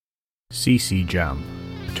CCJam.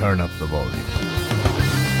 Turn up the volume.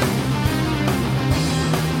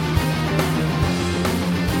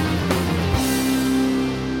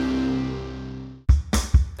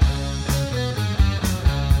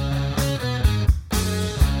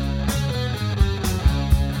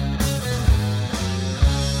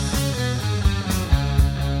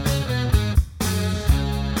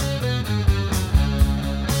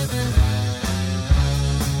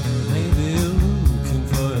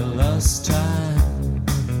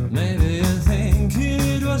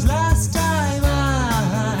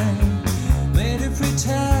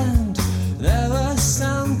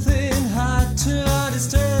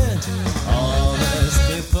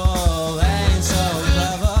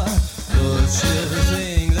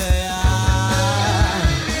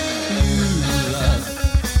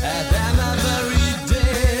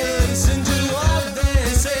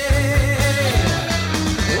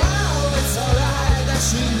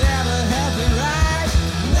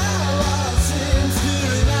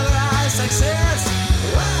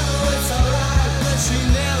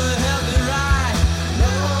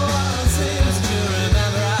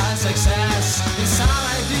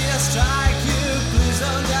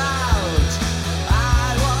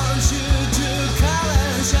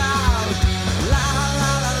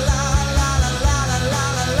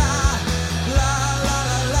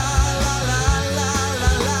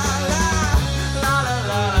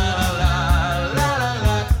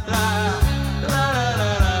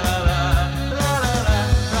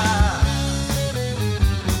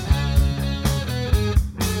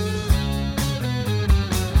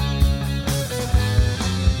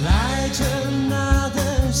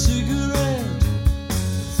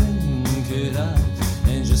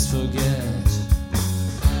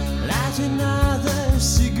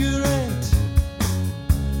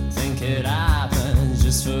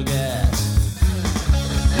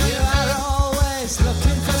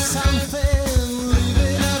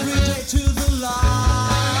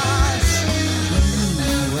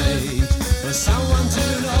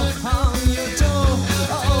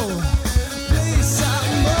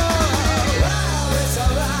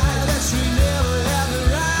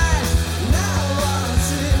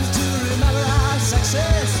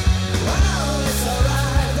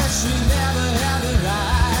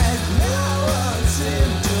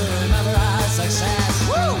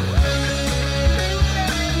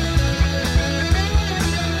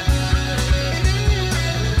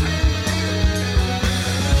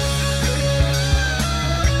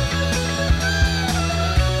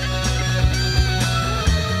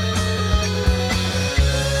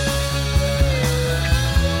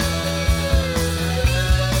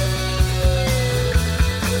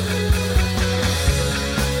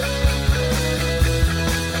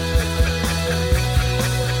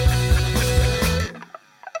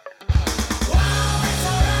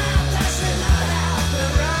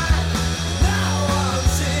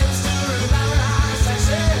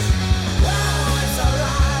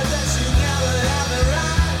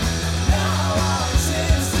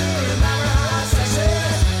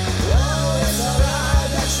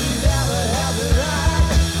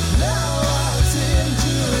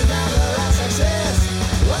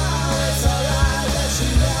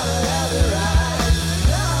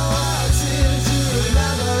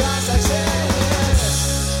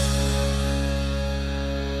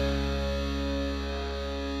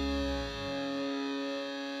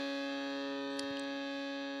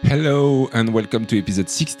 Hello and welcome to episode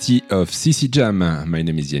 60 of CCJam. My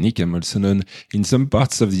name is Yannick. I'm also known in some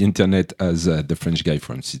parts of the internet as the French guy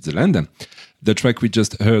from Switzerland. The track we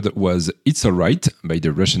just heard was It's Alright by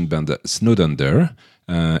the Russian band Snowdonder.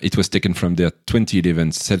 It was taken from their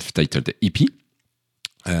 2011 self-titled EP.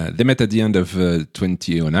 They met at the end of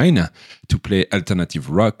 2009 to play alternative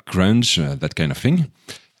rock, grunge, that kind of thing.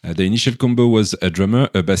 The initial combo was a drummer,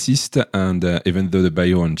 a bassist, and even though the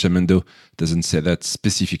bio on Jamendo doesn't say that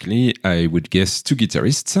specifically, I would guess 2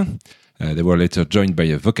 guitarists. They were later joined by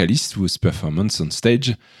a vocalist whose performance on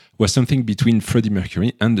stage was something between Freddie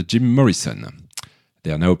Mercury and Jim Morrison.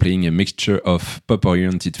 They are now playing a mixture of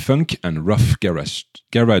pop-oriented funk and rough garage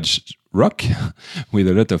rock with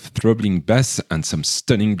a lot of throbbing bass and some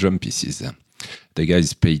stunning drum pieces. The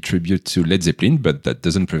guys pay tribute to Led Zeppelin, but that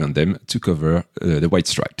doesn't prevent them to cover the White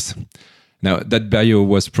Stripes. Now, that bio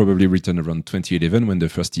was probably written around 2011 when the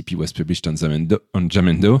first EP was published on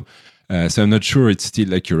Jamendo. So I'm not sure it's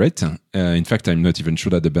still accurate. In fact, I'm not even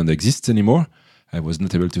sure that the band exists anymore. I was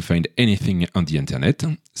not able to find anything on the internet.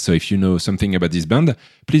 So if you know something about this band,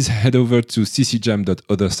 please head over to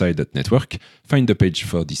ccjam.otherside.network, find the page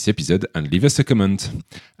for this episode and leave us a comment.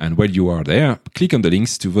 And while you are there, click on the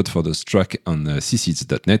links to vote for those tracks on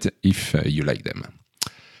ccj.net if you like them.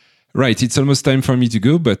 Right, it's almost time for me to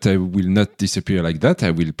go, but I will not disappear like that.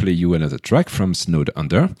 I will play you another track from Snowed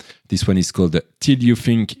Under. This one is called Till You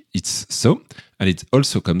Think It's So, and it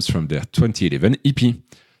also comes from their 2011 EP.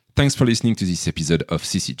 Thanks for listening to this episode of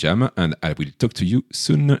CCJam, and I will talk to you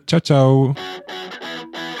soon. Ciao, ciao!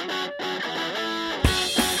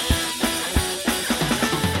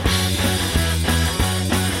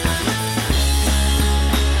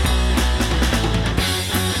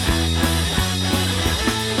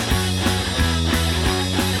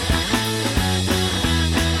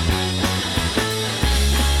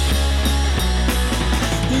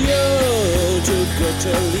 To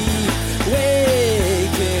leave,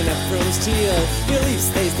 waking up from steel. Belief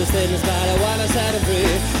stays the same as but I wanna set it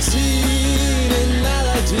free. Singing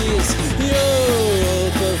melodies, you're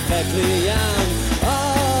perfectly young.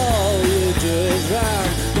 All you do is run.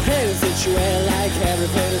 The head is situated like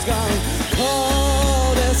everything is gone.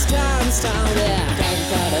 Cold as time's down there.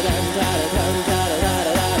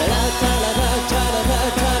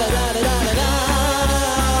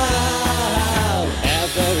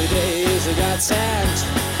 Every day is a godsend.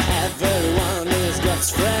 Everyone is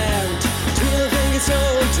God's friend. Till you think it's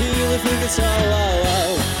all, till you think it's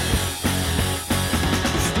all.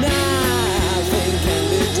 Nothing can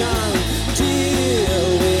be done till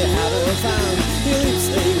we have it found. Your lips,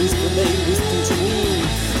 they whisper to me.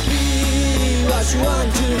 Be what you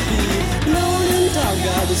want to be. No one in town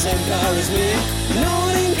got the same car as me. No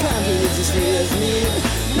one in country is as free as me.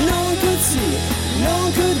 No one could see, no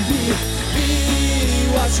one could be. Be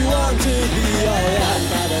what you want to be, oh yeah.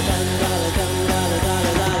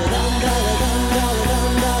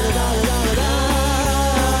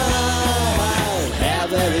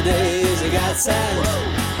 Every day is a godsend.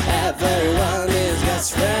 Everyone is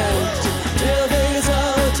God's friend. Till you think it's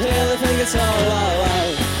all, till you think it's all.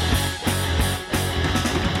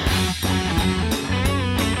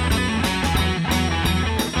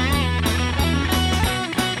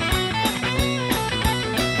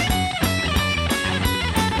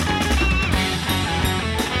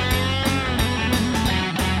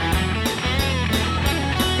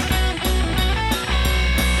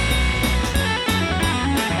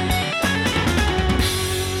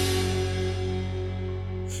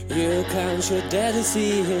 You count your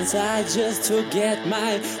delicacy inside just to get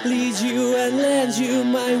my lead you and lend you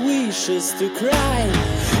my wishes to cry.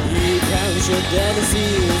 You count your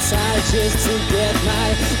delicacy inside just to get my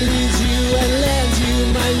lead you and lend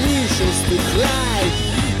you my wishes to cry.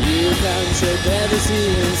 You count your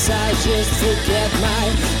delicacy inside just to get my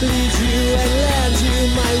lead you and lend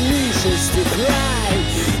you my wishes to cry.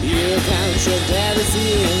 You count your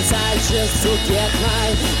delicacy inside just to get my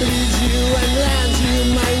lead you and lend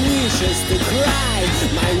you my wishes to cry.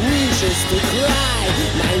 My wishes to cry.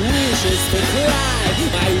 My wishes to cry.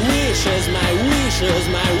 My wishes, my wishes,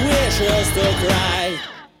 my wishes to cry.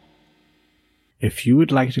 If you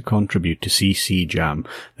would like to contribute to CCJam,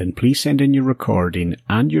 then please send in your recording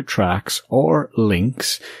and your tracks or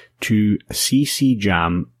links to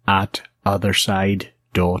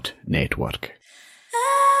ccjam@otherside.network.